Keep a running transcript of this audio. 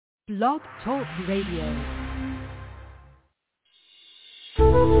Blog Talk Radio.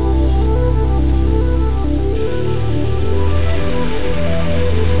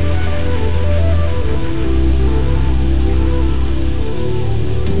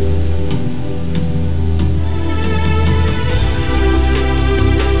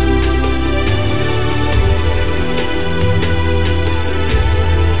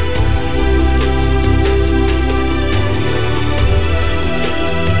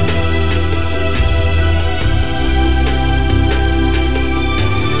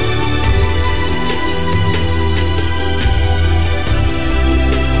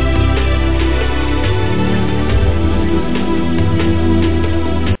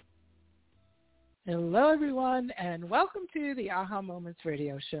 And welcome to the Aha Moments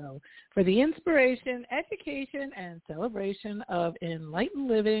radio show for the inspiration, education, and celebration of enlightened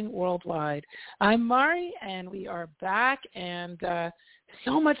living worldwide. I'm Mari, and we are back, and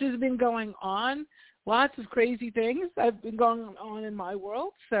so much has been going on. Lots of crazy things have been going on in my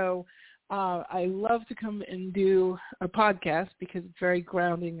world, so I love to come and do a podcast because it's very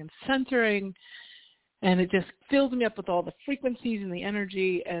grounding and centering, and it just fills me up with all the frequencies and the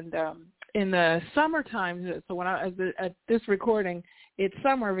energy. And in the summertime, so when at this recording, it's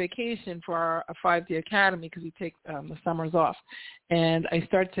summer vacation for our 5D Academy because we take the summers off, and I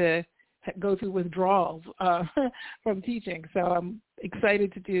start to go through withdrawals from teaching. So I'm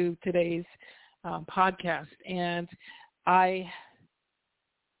excited to do today's podcast, and I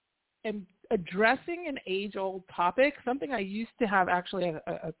am addressing an age-old topic, something I used to have actually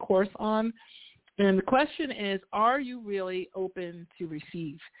a course on. And the question is, are you really open to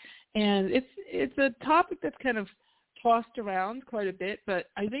receive? And it's a topic that's kind of tossed around quite a bit, but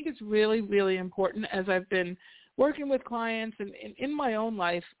I think it's really, really important as I've been working with clients and in my own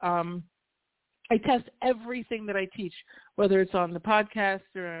life. I test everything that I teach, whether it's on the podcast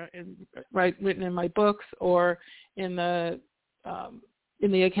or written in my books or in the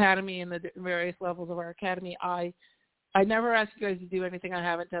academy, in the various levels of our academy. I never ask you guys to do anything I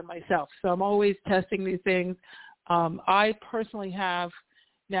haven't done myself. So I'm always testing these things. I personally have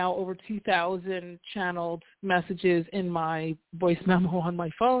now over 2,000 channeled messages in my voice memo on my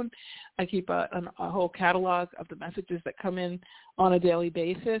phone. I keep a whole catalog of the messages that come in on a daily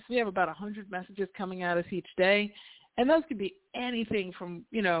basis. We have about 100 messages coming at us each day. And those could be anything from,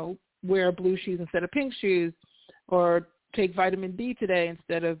 wear blue shoes instead of pink shoes, or take vitamin B today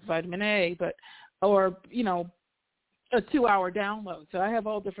instead of vitamin A, or a 2-hour download. So I have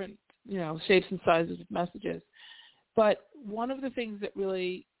all different, shapes and sizes of messages. But one of the things that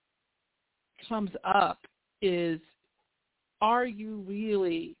really comes up is, are you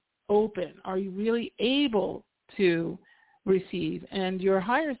really open? Are you really able to receive? And your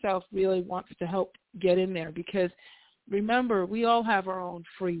higher self really wants to help get in there, because remember, we all have our own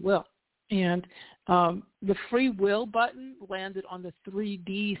free will. And the free will button landed on the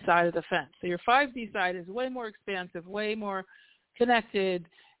 3D side of the fence. So your 5D side is way more expansive, way more connected,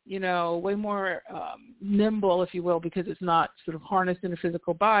 way more nimble, if you will, because it's not sort of harnessed in a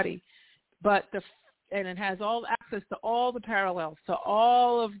physical body. And it has all access to all the parallels, to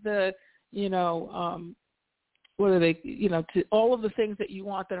all of the, to all of the things that you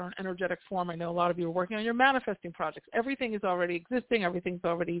want that are in energetic form. I know a lot of you are working on your manifesting projects. Everything is already existing. Everything's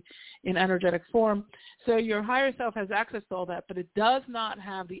already in energetic form. So your higher self has access to all that, but it does not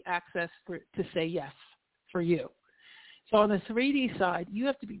have the access to say yes for you. So on the 3D side, you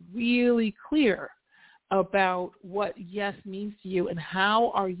have to be really clear about what yes means to you, and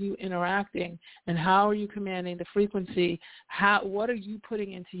how are you interacting, and how are you commanding the frequency, what are you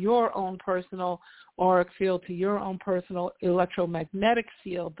putting into your own personal auric field, to your own personal electromagnetic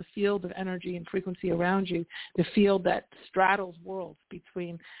field, the field of energy and frequency around you, the field that straddles worlds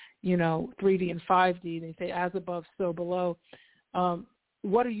between, 3D and 5D. They say as above, so below.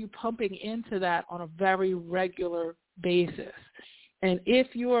 What are you pumping into that on a very regular basis? And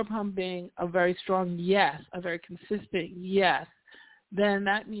if you are pumping a very strong yes, a very consistent yes, then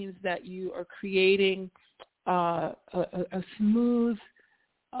that means that you are creating a smooth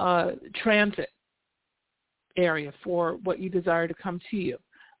transit area for what you desire to come to you,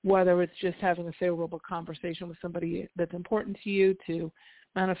 whether it's just having a favorable conversation with somebody that's important to you, to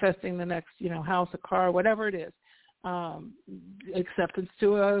manifesting the next, house, a car, whatever it is, acceptance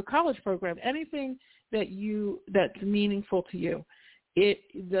to a college program, anything that's meaningful to you.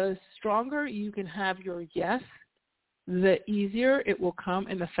 The stronger you can have your yes, the easier it will come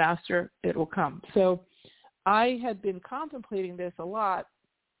and the faster it will come. So I had been contemplating this a lot,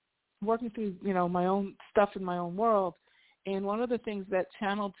 working through, my own stuff in my own world. And one of the things that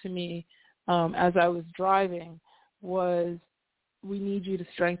channeled to me as I was driving was we need you to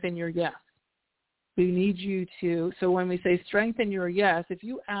strengthen your yes. We need you to, so when we say strengthen your yes, if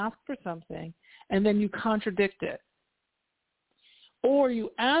you ask for something and then you contradict it, or you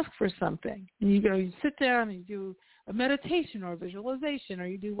ask for something and you sit down and you do a meditation or a visualization, or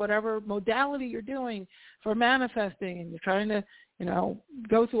you do whatever modality you're doing for manifesting, and you're trying to,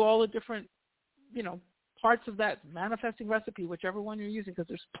 go through all the different, parts of that manifesting recipe, whichever one you're using, because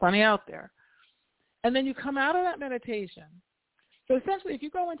there's plenty out there. And then you come out of that meditation. So essentially, if you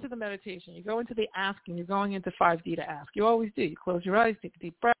go into the meditation, you go into the asking, you're going into 5D to ask. You always do. You close your eyes, take a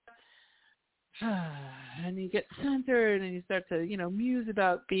deep breath, and you get centered, and you start to, muse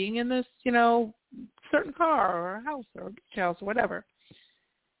about being in this, certain car or a house or a beach house or whatever.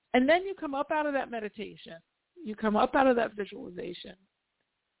 And then you come up out of that meditation. You come up out of that visualization.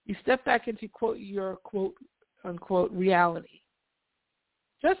 You step back into, quote, your, quote, unquote, reality.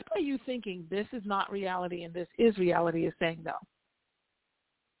 Just by you thinking this is not reality and this is reality is saying no.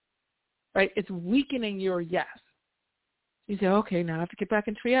 Right? It's weakening your yes. You say, okay, now I have to get back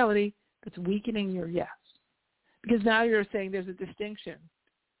into reality. It's weakening your yes. Because now you're saying there's a distinction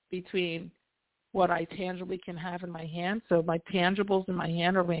between what I tangibly can have in my hand. So my tangibles in my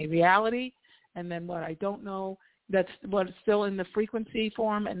hand are my reality. And then what I don't know, that's what's still in the frequency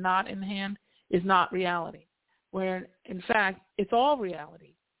form and not in hand, is not reality. Where, in fact, it's all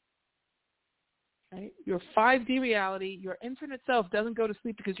reality. Right? Your 5D reality, your infinite self doesn't go to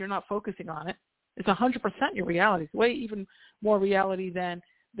sleep because you're not focusing on it. It's 100% your reality. It's way even more reality than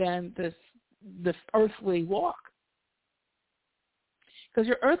this earthly walk. Because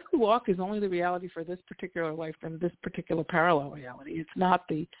your earthly walk is only the reality for this particular life and this particular parallel reality. It's not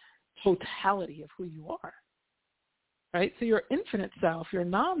the totality of who you are. Right? So your infinite self, your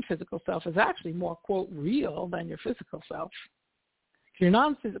non-physical self, is actually more, quote, real than your physical self. Your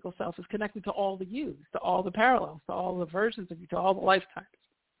non-physical self is connected to all the yous, to all the parallels, to all the versions of you, to all the lifetimes.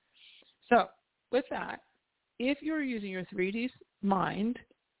 So with that, if you're using your 3D mind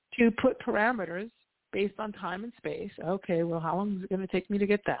to put parameters based on time and space, okay, well, how long is it going to take me to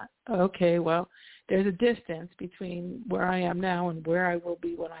get that? Okay, well, there's a distance between where I am now and where I will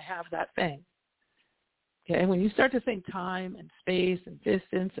be when I have that thing. Okay, when you start to think time and space and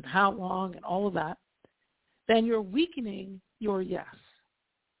distance and how long and all of that, then you're weakening your yes.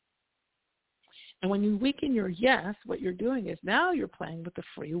 And when you weaken your yes, what you're doing is now you're playing with the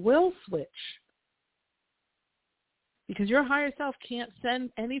free will switch. Because your higher self can't send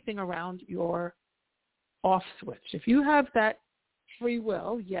anything around your off switch. If you have that free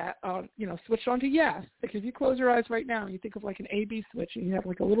will, switched on to yes, like if you close your eyes right now and you think of like an A-B switch and you have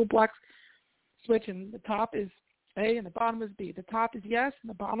like a little black switch and the top is A and the bottom is B. The top is yes and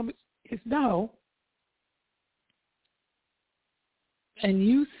the bottom is no. And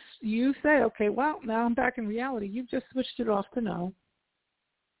you say, okay, well, now I'm back in reality. You've just switched it off to no.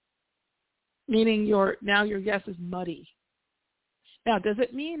 Meaning now your yes is muddy. Now, does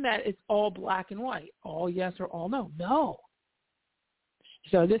it mean that it's all black and white, all yes or all no? No.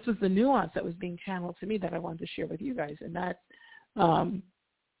 So this was the nuance that was being channeled to me that I wanted to share with you guys, and that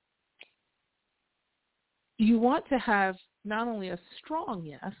you want to have not only a strong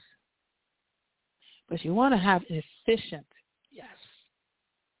yes, but you want to have an efficient yes.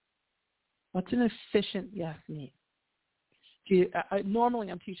 What's an efficient yes mean? Normally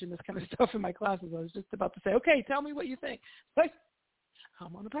I'm teaching this kind of stuff in my classes. I was just about to say, okay, tell me what you think. But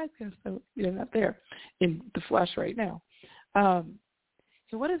I'm on a podcast, so you're not there in the flesh right now.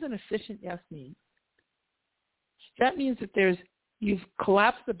 So what does an efficient yes mean? That means that you've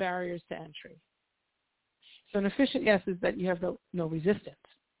collapsed the barriers to entry. So an efficient yes is that you have no resistance.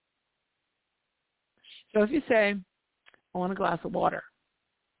 So if you say, I want a glass of water,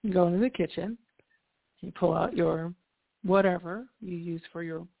 you go into the kitchen, you pull out your whatever you use for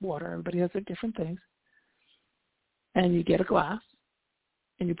your water. Everybody has their different things. And you get a glass,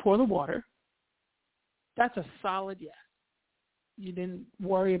 and you pour the water. That's a solid yes. You didn't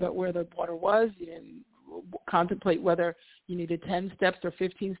worry about where the water was. You didn't contemplate whether you needed 10 steps or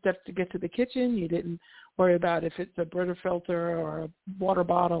 15 steps to get to the kitchen. You didn't worry about if it's a Brita filter or a water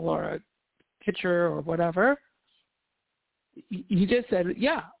bottle or a pitcher or whatever. You just said,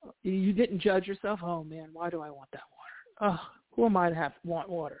 yeah. You didn't judge yourself. Oh, man, why do I want that water? Oh, who am I to want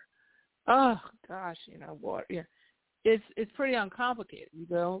water? Oh, gosh, water. Yeah. It's pretty uncomplicated,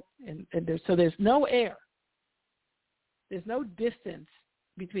 and there's no air. There's no distance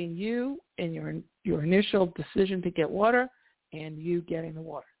between you and your initial decision to get water and you getting the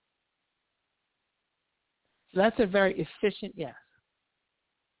water. So that's a very efficient yes.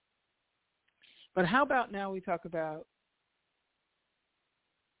 But how about now we talk about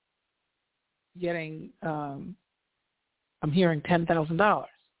getting I'm hearing $10,000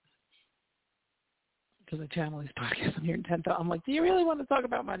 because I channel these podcasts. I'm hearing $10,000. I'm like, do you really want to talk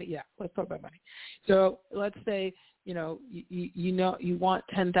about money? Yeah, let's talk about money. So let's say, you know you want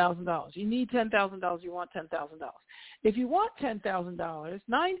 $10,000. You need $10,000. You want $10,000. If you want $10,000,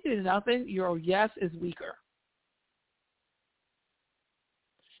 90-0, your yes is weaker.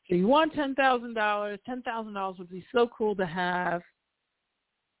 So you want $10,000. $10,000 would be so cool to have.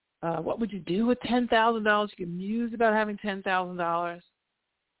 What would you do with $10,000? You can muse about having $10,000.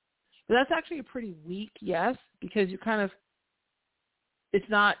 But that's actually a pretty weak yes, because it's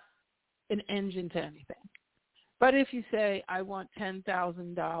not an engine to anything. But if you say, I want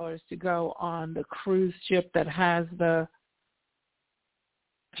 $10,000 to go on the cruise ship that has the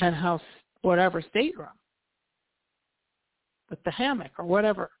penthouse, whatever, stateroom, with the hammock or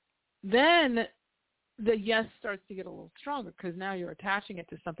whatever, then the yes starts to get a little stronger, because now you're attaching it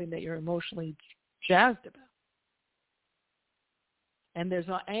to something that you're emotionally jazzed about. And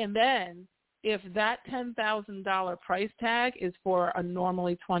then if that $10,000 price tag is for a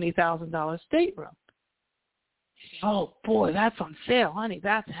normally $20,000 stateroom, oh boy, that's on sale, honey.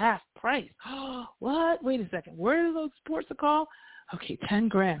 That's half price. What? Wait a second. Where do those ports call? Okay,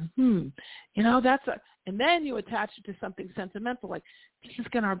 $10,000. And then you attach it to something sentimental, like this is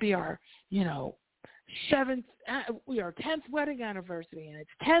gonna be our, our 10th wedding anniversary, and it's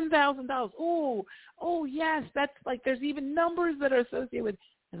 $10,000. Oh yes, that's like, there's even numbers that are associated with,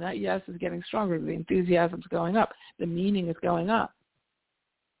 and that yes is getting stronger. The enthusiasm's going up. The meaning is going up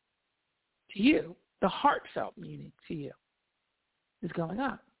to you. The heartfelt meaning to you is going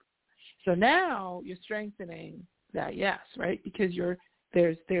up. So now you're strengthening that yes, right? Because that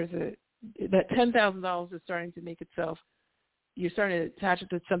 $10,000 is starting to make itself. You're starting to attach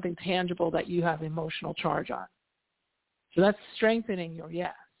it to something tangible that you have emotional charge on. So that's strengthening your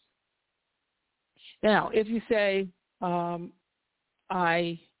yes. Now, if you say, so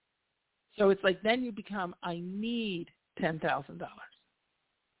it's like, then you become, I need $10,000.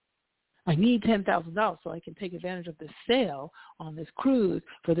 I need $10,000 so I can take advantage of this sale on this cruise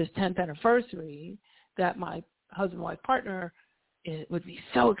for this 10th anniversary that my husband and wife partner would be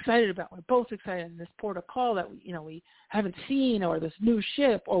so excited about. We're both excited in this port of call that we haven't seen, or this new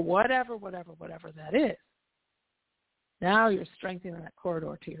ship, or whatever that is. Now you're strengthening that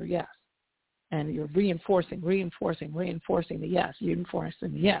corridor to your yes, and you're reinforcing the yes,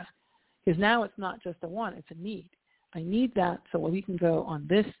 reinforcing the yes, because now it's not just a want, it's a need. I need that so we can go on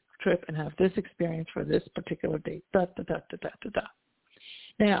this trip and have this experience for this particular date.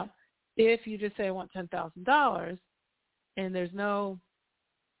 Now, if you just say I want $10,000 and there's no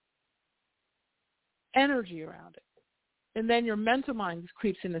energy around it, and then your mental mind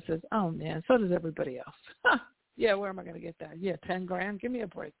creeps in and says, "Oh man, so does everybody else." Yeah, where am I going to get that? Yeah, $10,000. Give me a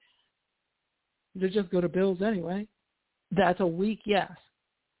break. They just go to bills anyway. That's a weak yes.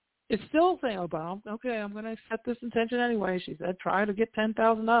 It's still saying, "Oh, but okay, I'm going to set this intention anyway." She said, "Try to get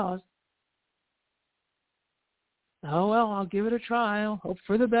 $10,000." Oh, well, I'll give it a try. I'll hope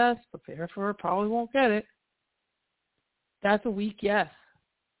for the best. Prepare for it. Probably won't get it. That's a weak yes.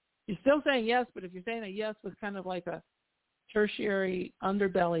 You're still saying yes, but if you're saying a yes with kind of like a tertiary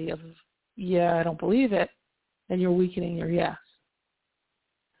underbelly of, yeah, I don't believe it, then you're weakening your yes.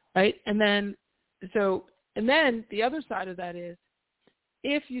 Right? And then the other side of that is,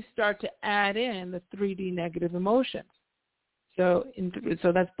 if you start to add in the 3D negative emotions. So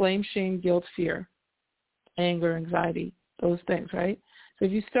that's blame, shame, guilt, fear, anger, anxiety, those things, right? So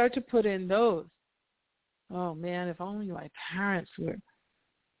if you start to put in those, oh man, if only my parents were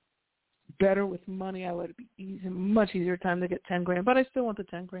better with money, I would be much easier time to get $10,000, but I still want the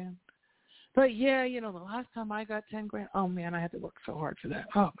 $10,000. But yeah, the last time I got $10,000, oh man, I had to work so hard for that.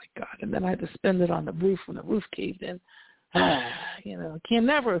 Oh my God. And then I had to spend it on the roof when the roof caved in. Can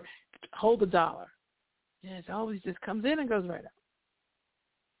never hold a dollar. It always just comes in and goes right out.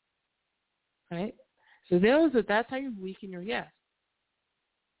 Right? So that's how you weaken your yes.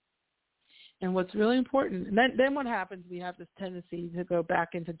 And what's really important, and then what happens, we have this tendency to go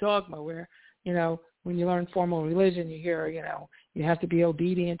back into dogma where, when you learn formal religion, you hear, you have to be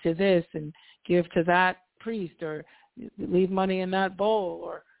obedient to this and give to that priest, or leave money in that bowl,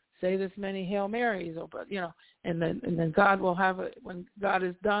 or say this many Hail Marys, or, and then God will have it when God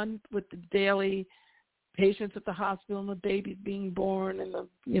is done with the daily patients at the hospital and the babies being born and the,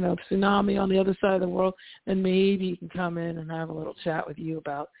 tsunami on the other side of the world, then maybe he can come in and have a little chat with you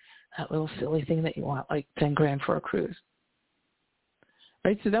about that little silly thing that you want, like $10,000 for a cruise.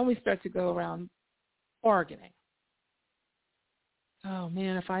 Right? So then we start to go around bargaining. Oh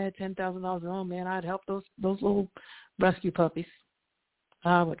man, if I had $10,000, oh man, I'd help those little rescue puppies.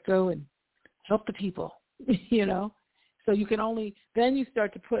 I would go and help the people, So you can only, then you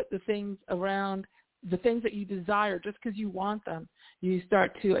start to put the things around, the things that you desire just because you want them. You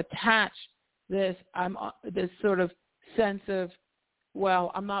start to attach this sort of sense of,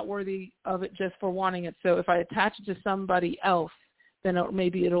 well, I'm not worthy of it just for wanting it. So if I attach it to somebody else, then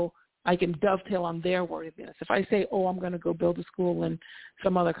I can dovetail on their worthiness. If I say, I'm going to go build a school in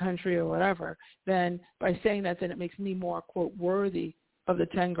some other country or whatever, then by saying that, then it makes me more, quote, worthy of the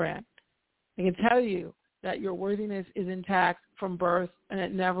 10 grand. I can tell you that your worthiness is intact from birth and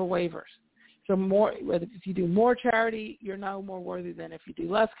it never wavers. So if you do more charity, you're now more worthy than if you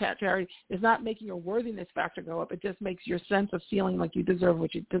do less charity. It's not making your worthiness factor go up. It just makes your sense of feeling like you deserve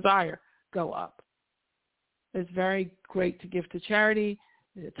what you desire go up. It's very great to give to charity.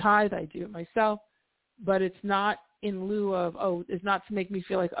 The tithe, I do it myself, but it's not in lieu of, it's not to make me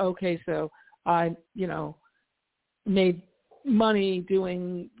feel like, okay, so I, made money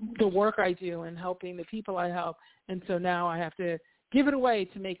doing the work I do and helping the people I help, and so now I have to give it away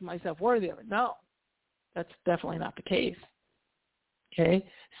to make myself worthy of it. No, that's definitely not the case. Okay,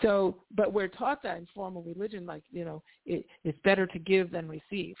 so, but we're taught that in formal religion, like, it's better to give than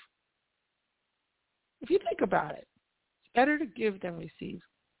receive. If you think about it, it's better to give than receive.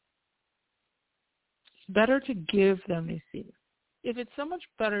 It's better to give than receive. If it's so much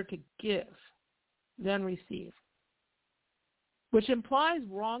better to give than receive, which implies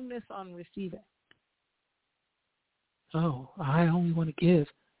wrongness on receiving. I only want to give.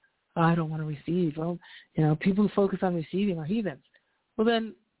 I don't want to receive. People who focus on receiving are heathens. Well,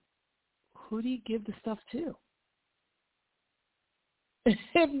 then, who do you give the stuff to? If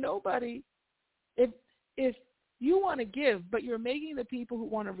you want to give, but you're making the people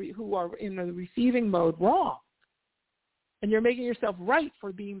who are in the receiving mode wrong, and you're making yourself right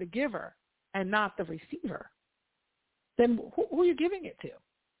for being the giver and not the receiver, then who are you giving it to?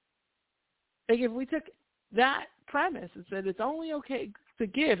 Like, if we took that premise and said it's only okay to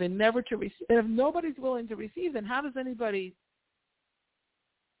give and never to receive, and if nobody's willing to receive, then how does anybody,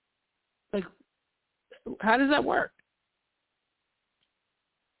 how does that work?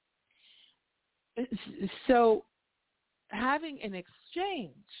 So having an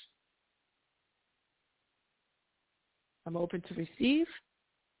exchange, I'm open to receive,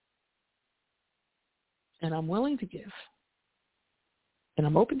 and I'm willing to give. And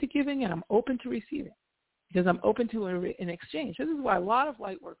I'm open to giving, and I'm open to receiving, because I'm open to an exchange. This is why a lot of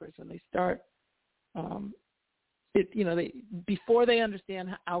light workers, when they start, before they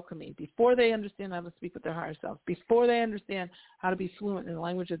understand alchemy, before they understand how to speak with their higher self, before they understand how to be fluent in the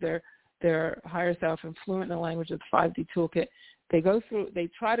language of their higher self and fluent in the language of the 5D toolkit, they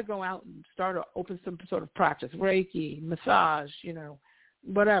try to go out and start to open some sort of practice, Reiki, massage,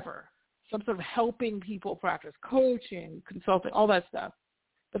 whatever, some sort of helping people practice, coaching, consulting, all that stuff.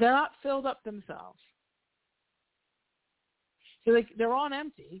 But they're not filled up themselves. So they're on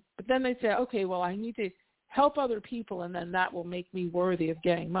empty, but then they say, okay, well, I need to help other people, and then that will make me worthy of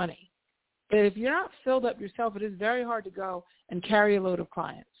getting money. But if you're not filled up yourself, it is very hard to go and carry a load of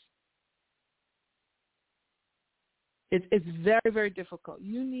clients. It's very, very difficult.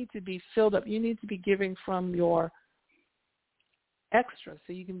 You need to be filled up. You need to be giving from your extra,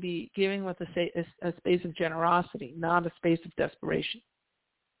 so you can be giving with a space of generosity, not a space of desperation.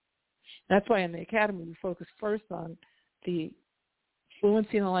 That's why in the Academy we focus first on the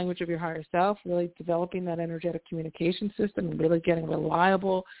fluency in the language of your higher self, really developing that energetic communication system and really getting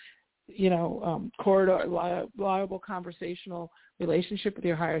reliable, reliable conversational relationship with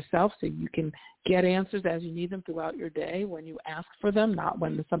your higher self, so you can get answers as you need them throughout your day when you ask for them, not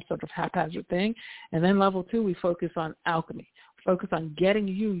when there's some sort of haphazard thing. And then level 2, we focus on alchemy. Focus on getting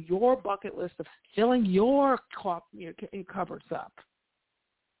you your bucket list of filling your cupboards up,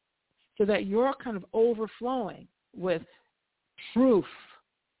 so that you're kind of overflowing with truth,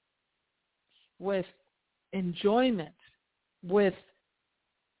 with enjoyment, with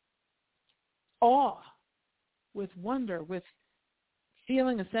awe, with wonder, with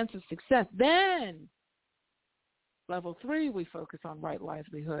feeling a sense of success. Then level 3, we focus on right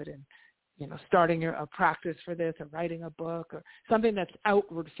livelihood and starting a practice for this, or writing a book, or something that's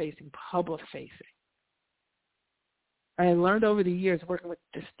outward-facing, public-facing. I learned over the years, working with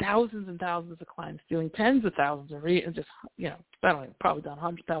just thousands and thousands of clients, doing tens of thousands of readings, probably done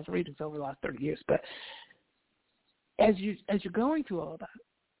 100,000 readings over the last 30 years. But as you're going through all of that,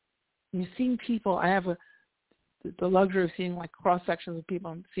 you're seeing people. I have the luxury of seeing cross sections of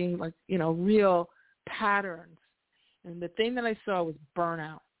people. I'm seeing real patterns, and the thing that I saw was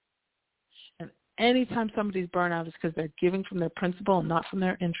burnout. And anytime somebody's burnout, is because they're giving from their principle and not from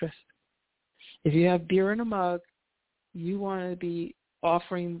their interest. If you have beer in a mug, you want to be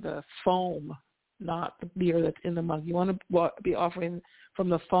offering the foam, not the beer that's in the mug. You want to be offering from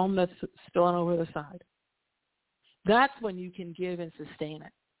the foam that's spilling over the side. That's when you can give and sustain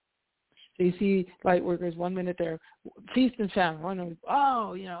it. So you see light workers 1 minute they're feast and famine. 1 minute,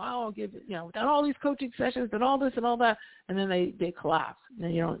 I'll give it, done all these coaching sessions and all this and all that, and then they collapse. And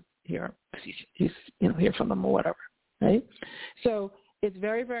then you don't hear from them or whatever, right? So it's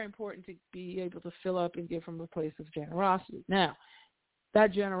very, very important to be able to fill up and give from a place of generosity. Now,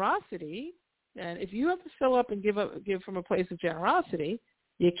 that generosity, and if you have to fill up and give from a place of generosity,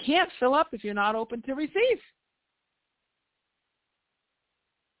 you can't fill up if you're not open to receive.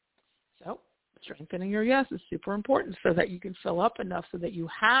 So strengthening your yes is super important so that you can fill up enough so that you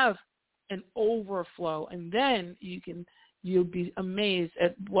have an overflow, and then you'll be amazed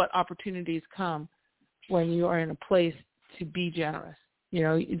at what opportunities come when you are in a place to be generous.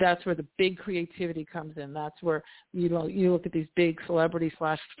 That's where the big creativity comes in. That's where you look at these big celebrity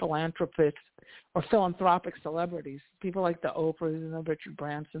 / philanthropists or philanthropic celebrities, people like the Oprahs and the Richard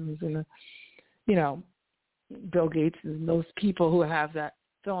Bransons and the, Bill Gates and those people who have that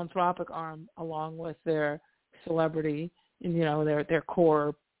philanthropic arm along with their celebrity and, their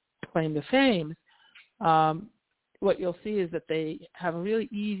core claim to fame. What you'll see is that they have a really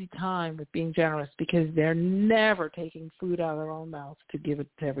easy time with being generous because they're never taking food out of their own mouths to give it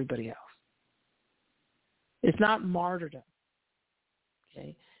to everybody else. It's not martyrdom,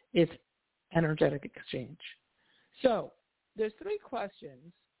 okay? It's energetic exchange. So there's 3 questions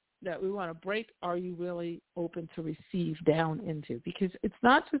that we want to break Are You Really Open to Receive down into, because it's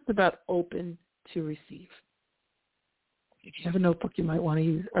not just about open to receive. If you have a notebook, you might want to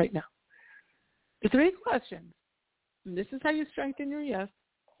use it right now. The 3 questions, and this is how you strengthen your yes,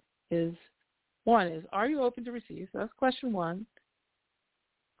 is 1 is, are you open to receive? So that's question 1.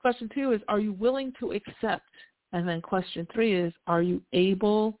 Question 2 is, are you willing to accept? And then question 3 is, are you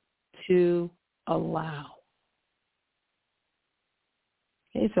able to allow?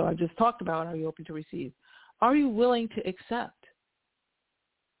 Okay, so I just talked about, are you open to receive? Are you willing to accept?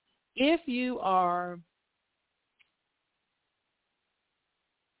 If you are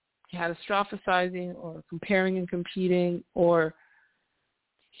catastrophizing or comparing and competing or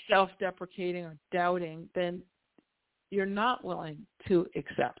self-deprecating or doubting, then you're not willing to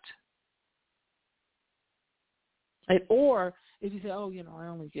accept. Right? Or if you say, I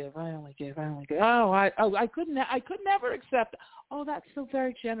only give. Oh, I could never accept. Oh, that's so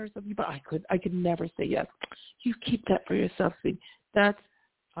very generous of you, but I could never say yes. You keep that for yourself. See, that's,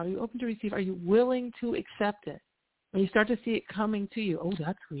 are you open to receive? Are you willing to accept it? When you start to see it coming to you, oh,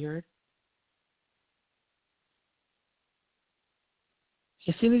 that's weird.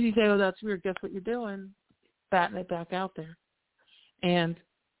 As soon as you say, oh, that's weird, guess what you're doing? Batting it back out there. And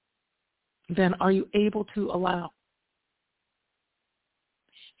then are you able to allow?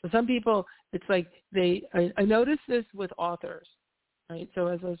 For some people, it's like I noticed this with authors, right? So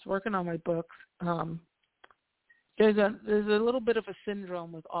as I was working on my books, there's a little bit of a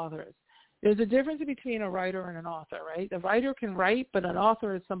syndrome with authors. There's a difference between a writer and an author, right? A writer can write, but an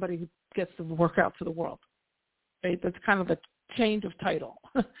author is somebody who gets the work out to the world, right? That's kind of a change of title.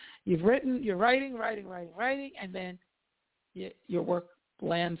 You're writing, and then your work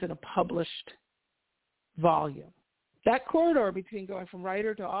lands in a published volume. That corridor between going from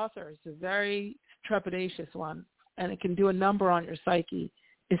writer to author is a very trepidatious one, and it can do a number on your psyche,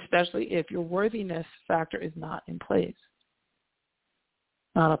 especially if your worthiness factor is not in place,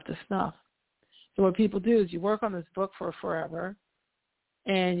 not up to snuff. So what people do is you work on this book for forever,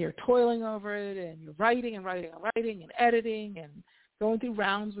 and you're toiling over it, and you're writing and editing and going through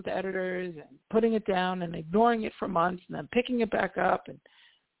rounds with editors and putting it down and ignoring it for months and then picking it back up and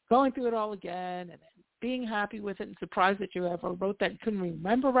going through it all again and then being happy with it and surprised that you ever wrote that. You couldn't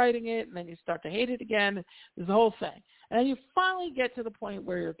remember writing it, and then you start to hate it again. There's the whole thing. And then you finally get to the point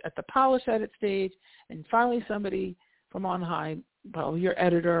where you're at the polish edit stage, and finally somebody from on high, probably your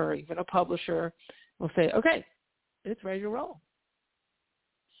editor or even a publisher, will say, okay, it's ready to roll.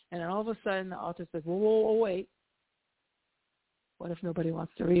 And then all of a sudden the author says, whoa, wait. What if nobody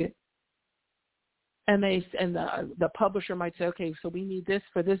wants to read it? And the publisher might say, okay, so we need this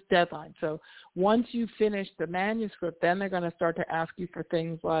for this deadline. So once you finish the manuscript, then they're going to start to ask you for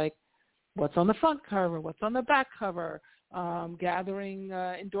things like what's on the front cover, what's on the back cover, gathering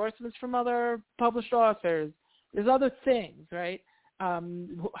endorsements from other published authors. There's other things, right?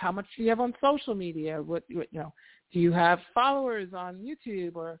 How much do you have on social media? Do you have followers on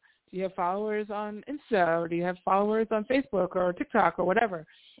YouTube, or do you have followers on Insta, or do you have followers on Facebook or TikTok or whatever?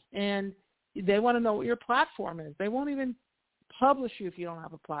 And they want to know what your platform is. They won't even publish you if you don't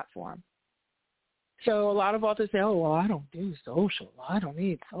have a platform. So a lot of authors say, oh, well, I don't do social. I don't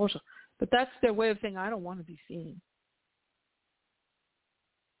need social. But that's their way of saying, I don't want to be seen.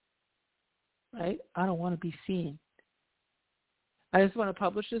 Right? I don't want to be seen. I just want to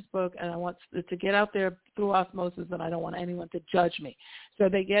publish this book, and I want it to get out there through osmosis, and I don't want anyone to judge me. So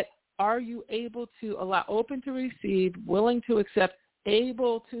they get, are you able to allow, open to receive, willing to accept,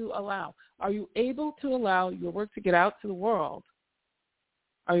 able to allow? Are you able to allow your work to get out to the world?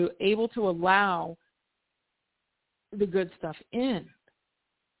 Are you able to allow the good stuff in?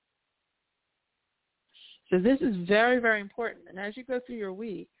 So this is very, very important. And as you go through your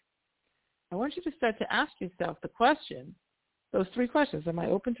week, I want you to start to ask yourself the question, those three questions. Am I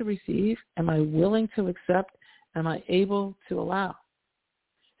open to receive? Am I willing to accept? Am I able to allow?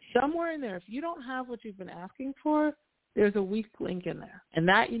 Somewhere in there, if you don't have what you've been asking for, there's a weak link in there. And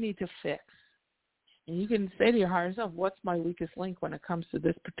that you need to fix. And you can say to your higher self, what's my weakest link when it comes to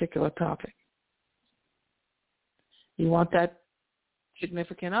this particular topic? You want that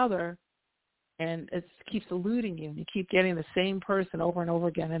significant other, and it keeps eluding you, and you keep getting the same person over and over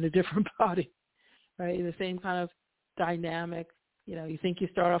again in a different body, right? The same kind of dynamic. You know, you think you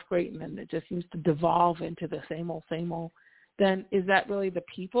start off great, and then it just seems to devolve into the same old, then is that really the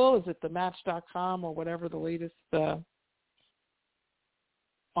people? Is it the Match.com or whatever the latest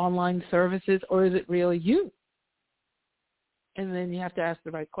online services, or is it really you? And then you have to ask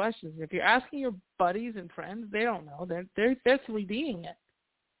the right questions. If you're asking your buddies and friends, they don't know. They're 3Ding it.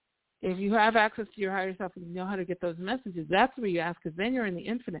 If you have access to your higher self and you know how to get those messages, that's where you ask, because then you're in the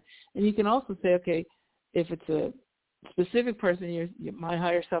infinite. And you can also say, okay, if it's a specific person, my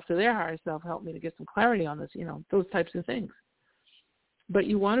higher self to their higher self, help me to get some clarity on this, those types of things. But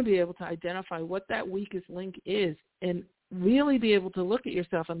you want to be able to identify what that weakest link is and really be able to look at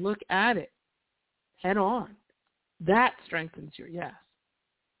yourself and look at it head on. That strengthens your yes,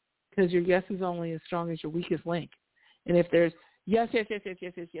 because your yes is only as strong as your weakest link. And if there's yes,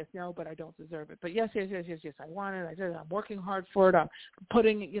 no, but I don't deserve it. But yes, I want it. I'm working hard for it. I'm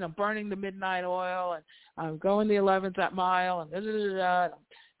putting, burning the midnight oil, and I'm going the 11th mile, and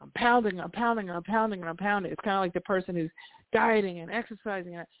I'm pounding. It's kind of like the person who's dieting and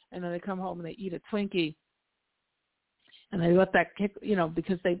exercising, and then they come home and they eat a Twinkie, and they let that kick,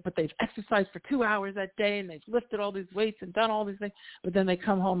 because they've exercised for 2 hours that day, and they've lifted all these weights and done all these things, but then they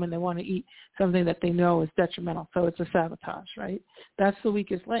come home and they want to eat something that they know is detrimental. So it's a sabotage, right? That's the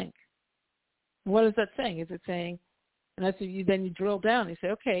weakest link. What is that saying? Is it saying, and that's then you drill down and you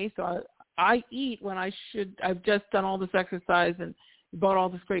say, okay, so I eat when I've just done all this exercise and bought all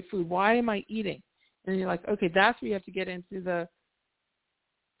this great food. Why am I eating? And you're like, okay, that's where you have to get into the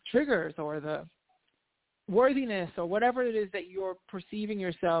triggers or the worthiness or whatever it is that you're perceiving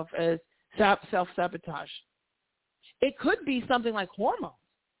yourself as self-sabotage. It could be something like hormones.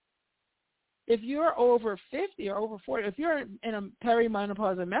 If you're over 50 or over 40, if you're in a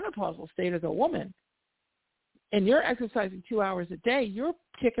perimenopausal or menopausal state as a woman and you're exercising 2 hours a day, you're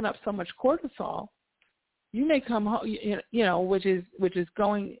kicking up so much cortisol. You may come home, which is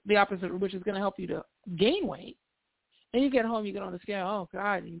going the opposite, which is going to help you to gain weight. Then you get home, you get on the scale, oh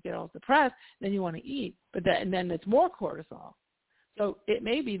God, and you get all depressed, then you want to eat, and then it's more cortisol. So it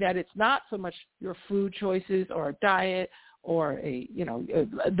may be that it's not so much your food choices or a diet or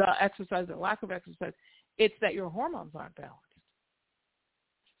the exercise or lack of exercise. It's that your hormones aren't balanced.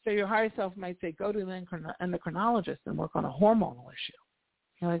 So your higher self might say, go to the endocrinologist and work on a hormonal issue.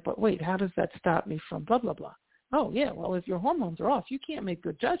 You're like, but wait, how does that stop me from blah, blah, blah? Oh, yeah, well, if your hormones are off, you can't make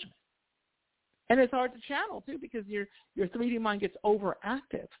good judgment. And it's hard to channel, too, because your 3D mind gets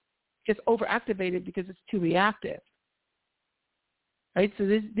overactive. Gets overactivated because it's too reactive. Right? So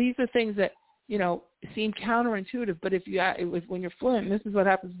these are things that, seem counterintuitive, but when you're fluent, and this is what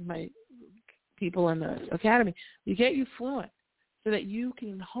happens with my people in the academy, you get you fluent so that you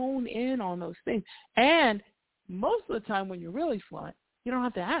can hone in on those things. And most of the time when you're really fluent, you don't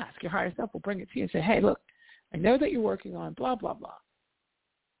have to ask. Your higher self will bring it to you and say, hey, look, I know that you're working on blah, blah, blah.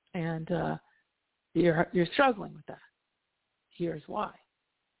 And you're struggling with that. Here's why.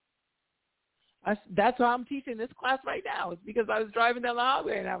 That's why I'm teaching this class right now. It's because I was driving down the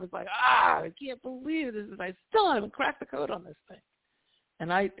highway and I was like, I can't believe this. I still haven't cracked the code on this thing.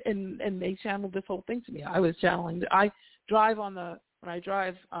 And they channeled this whole thing to me. I was channeling. I drive when I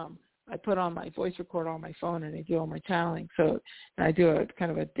drive, I put on my voice recorder on my phone and I do all my channeling. So, and I do a kind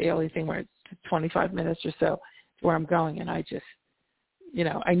of a daily thing where it's 25 minutes or so to where I'm going. And I just,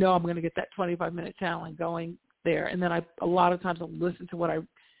 I know I'm going to get that 25-minute channeling going there. And then a lot of times I'll listen to what I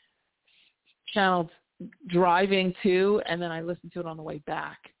channeled driving to, and then I listen to it on the way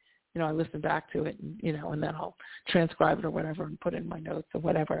back. I listen back to it, and, and then I'll transcribe it or whatever and put in my notes or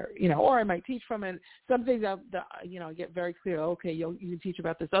whatever, or I might teach from it. Some things that I get very clear. Okay, you can teach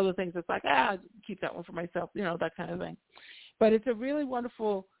about this. Other things, it's like, keep that one for myself, that kind of thing. But it's a really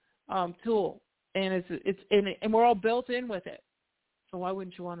wonderful tool, and and we're all built in with it. So why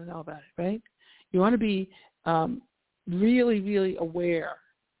wouldn't you want to know about it, right? You want to be really, really aware.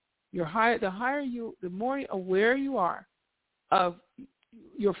 The more aware you are of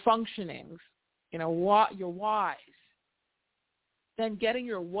your functionings, what your whys, then getting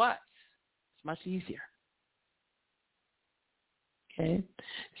your whats is much easier. Okay?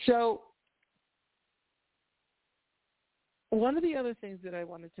 So one of the other things that I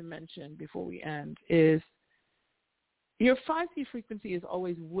wanted to mention before we end is your 5D frequency is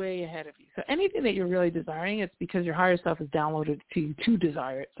always way ahead of you. So anything that you're really desiring, it's because your higher self has downloaded to you to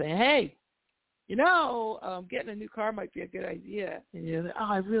desire it, saying, hey, getting a new car might be a good idea. And you're like,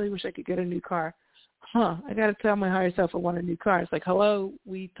 I really wish I could get a new car. I got to tell my higher self I want a new car. It's like, hello,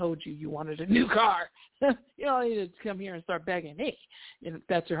 we told you wanted a new car. You don't need to come here and start begging me.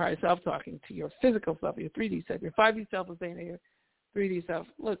 That's your higher self talking to your physical self, your 3D self. Your 5D self is saying to your 3D self,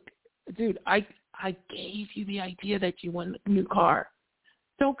 look, dude, I gave you the idea that you want a new car.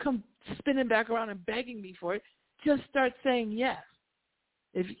 Don't come spinning back around and begging me for it. Just start saying yes.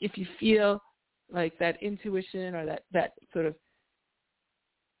 If you feel like that intuition or that sort of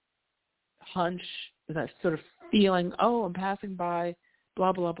hunch, that sort of feeling, I'm passing by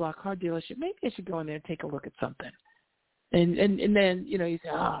blah, blah, blah car dealership, maybe I should go in there and take a look at something. And then, you say,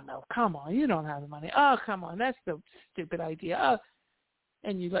 oh, no, come on, you don't have the money. Oh, come on, that's the stupid idea.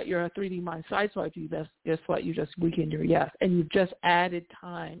 And you let your 3D mind sideswipe you, guess what? You just weakened your yes, and you've just added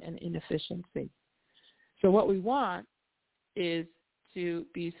time and inefficiency. So what we want is to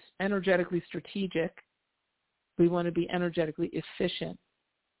be energetically strategic. We want to be energetically efficient.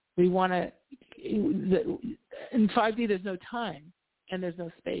 We want to, in 5D there's no time and there's no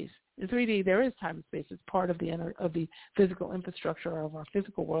space. In 3D there is time and space. It's part of the physical infrastructure of our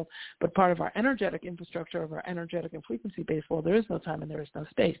physical world, but part of our energetic infrastructure of our energetic and frequency-based world, there is no time and there is no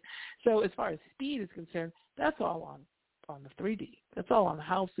space. So as far as speed is concerned, that's all on the 3D. That's all on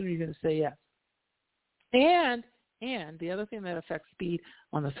how soon are you going to say yes. And the other thing that affects speed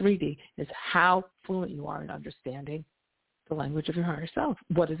on the 3D is how fluent you are in understanding the language of your higher self.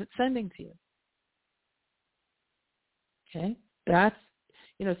 What is it sending to you? Okay? That's,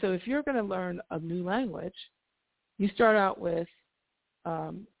 so if you're going to learn a new language, you start out with,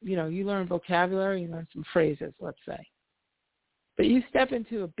 you learn vocabulary, you learn some phrases, let's say. But you step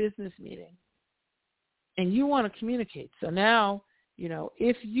into a business meeting and you want to communicate. So now,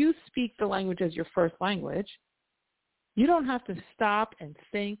 if you speak the language as your first language, you don't have to stop and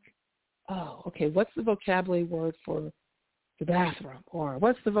think, okay, what's the vocabulary word for the bathroom? Or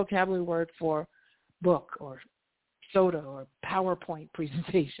what's the vocabulary word for book or soda or PowerPoint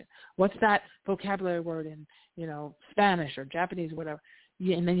presentation? What's that vocabulary word in, Spanish or Japanese or whatever?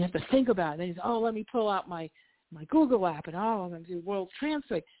 And then you have to think about it. Then you say, let me pull out my Google app and I'm going to do World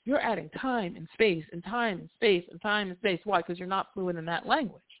Translate. You're adding time and space and time and space and time and space. Why? Because you're not fluent in that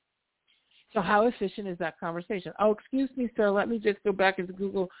language. So how efficient is that conversation? Excuse me, sir. Let me just go back into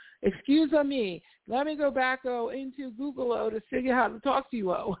Google. Excuse me. Let me go back into Google to figure out how to talk to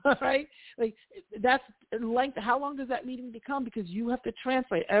you. Right? Like that's length. How long does that meeting become? Because you have to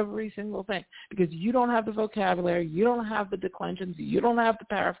translate every single thing. Because you don't have the vocabulary. You don't have the declensions. You don't have the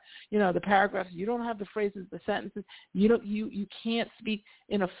paragraphs. You don't have the phrases, the sentences. You can't speak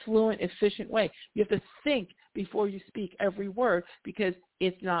in a fluent, efficient way. You have to think before you speak every word because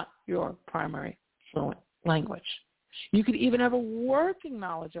it's not your primary fluent language. You could even have a working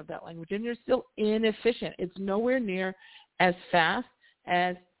knowledge of that language and you're still inefficient. It's nowhere near as fast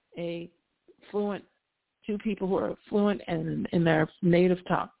as two people who are fluent in their native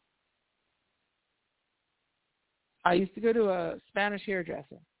tongue. I used to go to a Spanish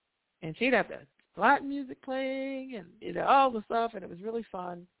hairdresser and she'd have the Latin music playing and all the stuff, and it was really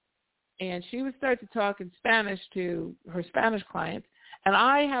fun. And she would start to talk in Spanish to her Spanish clients. And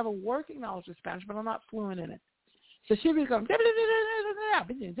I have a working knowledge of Spanish, but I'm not fluent in it. So she would go, and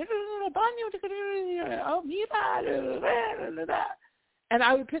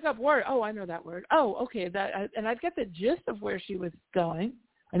I would pick up word. I know that word. Okay. And I'd get the gist of where she was going.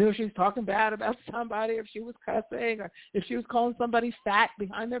 I knew if she was talking bad about somebody, if she was cussing, or if she was calling somebody fat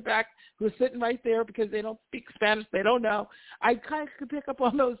behind their back who was sitting right there because they don't speak Spanish, they don't know. I kind of could pick up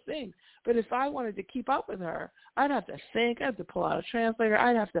on those things. But if I wanted to keep up with her, I'd have to think. I'd have to pull out a translator.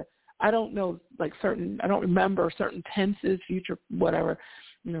 I don't know, I don't remember certain tenses, future, whatever,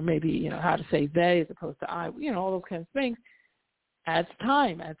 maybe, how to say they as opposed to I, all those kinds of things. adds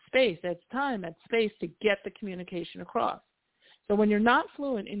time, adds space, adds time, adds space to get the communication across. So when you're not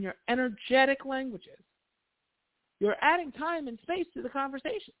fluent in your energetic languages, you're adding time and space to the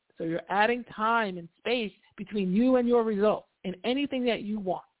conversation. So you're adding time and space between you and your results in anything that you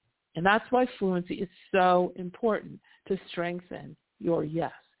want. And that's why fluency is so important to strengthen your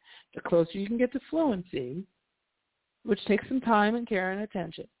yes. The closer you can get to fluency, which takes some time and care and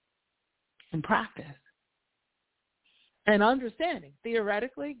attention and practice, and understanding,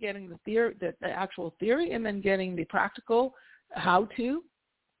 theoretically, getting the actual theory, and then getting the practical how-to,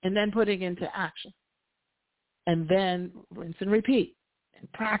 and then putting into action. And then rinse and repeat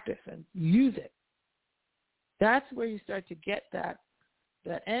and practice and use it. That's where you start to get that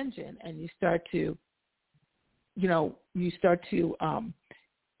engine, and you start to,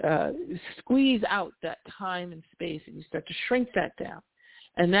 squeeze out that time and space, and you start to shrink that down.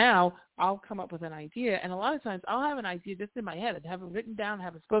 And now I'll come up with an idea, and a lot of times I'll have an idea just in my head and have it written down,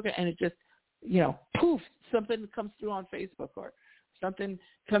 have it spoken, and it just, poof, something comes through on Facebook, or something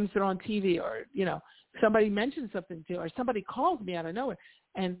comes through on TV, or, somebody mentions something to you, or somebody calls me out of nowhere.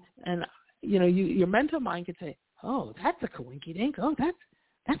 And your mental mind could say, oh, that's a coinky-dink. Oh,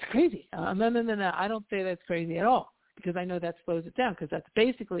 that's crazy. No, I don't say that's crazy at all, because I know that slows it down, because that's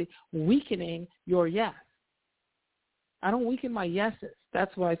basically weakening your yes. I don't weaken my yeses.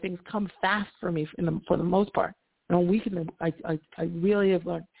 That's why things come fast for me for the most part. I don't weaken them. I really have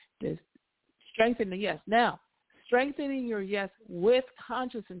learned to strengthen the yes. Now, strengthening your yes with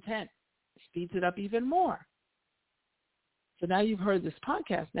conscious intent speeds it up even more. So now you've heard this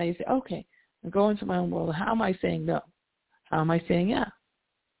podcast. Now you say, okay, I'm going to my own world. How am I saying no? How am I saying yeah?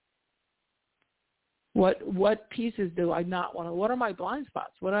 What pieces do I not want to, what are my blind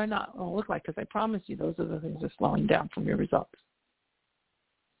spots? What do I not want to look like? Because I promise you those are the things that are slowing down from your results.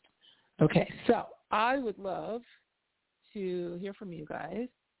 Okay, so I would love to hear from you guys.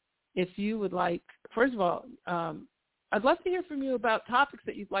 If you would like, first of all, I'd love to hear from you about topics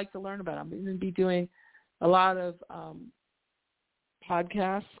that you'd like to learn about. I'm going to be doing a lot of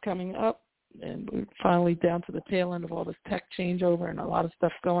podcasts coming up, and we're finally down to the tail end of all this tech changeover and a lot of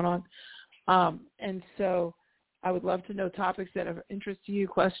stuff going on. And so I would love to know topics that are of interest to you,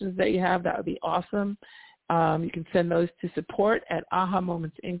 questions that you have. That would be awesome. You can send those to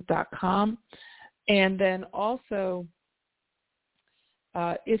support@ahamomentsinc.com. And then also,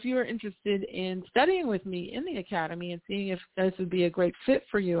 if you're interested in studying with me in the Academy and seeing if this would be a great fit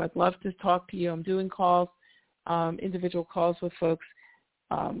for you, I'd love to talk to you. I'm doing calls, individual calls with folks.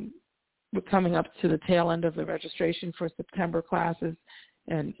 We're coming up to the tail end of the registration for September classes.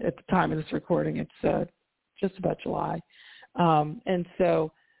 And at the time of this recording, it's just about July. And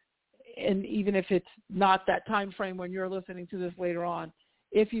even if it's not that time frame when you're listening to this later on,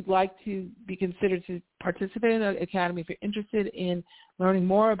 if you'd like to be considered to participate in the Academy, if you're interested in learning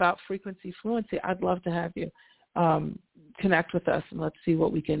more about frequency fluency, I'd love to have you connect with us, and let's see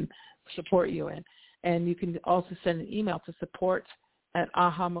what we can support you in. And you can also send an email to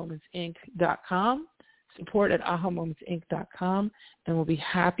support@ahamomentsinc.com. support@ahamomentsinc.com, and we'll be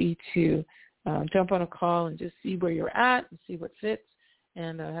happy to jump on a call and just see where you're at and see what fits,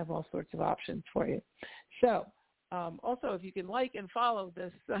 and have all sorts of options for you. So also, if you can like and follow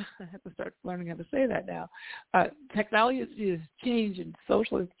this, I have to start learning how to say that now. Technology has changed, and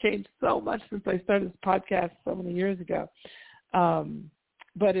social has changed so much since I started this podcast so many years ago.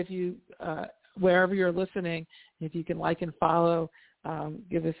 But if you, wherever you're listening, if you can like and follow,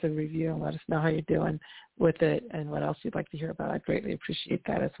 give us a review and let us know how you're doing with it and what else you'd like to hear about. I'd greatly appreciate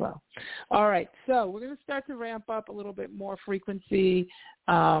that as well. All right, so we're going to start to ramp up a little bit more frequently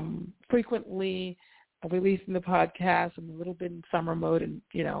releasing the podcast. I'm a little bit in summer mode and,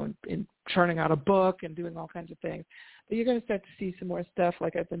 in churning out a book and doing all kinds of things. But you're going to start to see some more stuff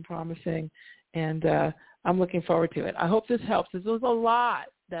like I've been promising, and I'm looking forward to it. I hope this helps. This was a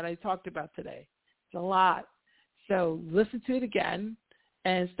lot that I talked about today. It's a lot. So listen to it again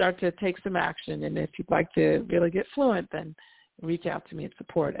and start to take some action. And if you'd like to really get fluent, then reach out to me at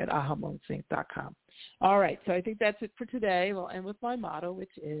support@ahamomentsinc.com. All right, so I think that's it for today. We'll end with my motto,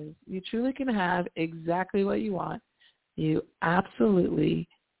 which is you truly can have exactly what you want. You absolutely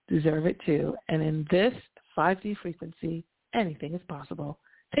deserve it too. And in this 5D frequency, anything is possible.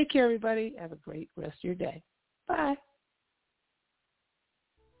 Take care, everybody. Have a great rest of your day. Bye.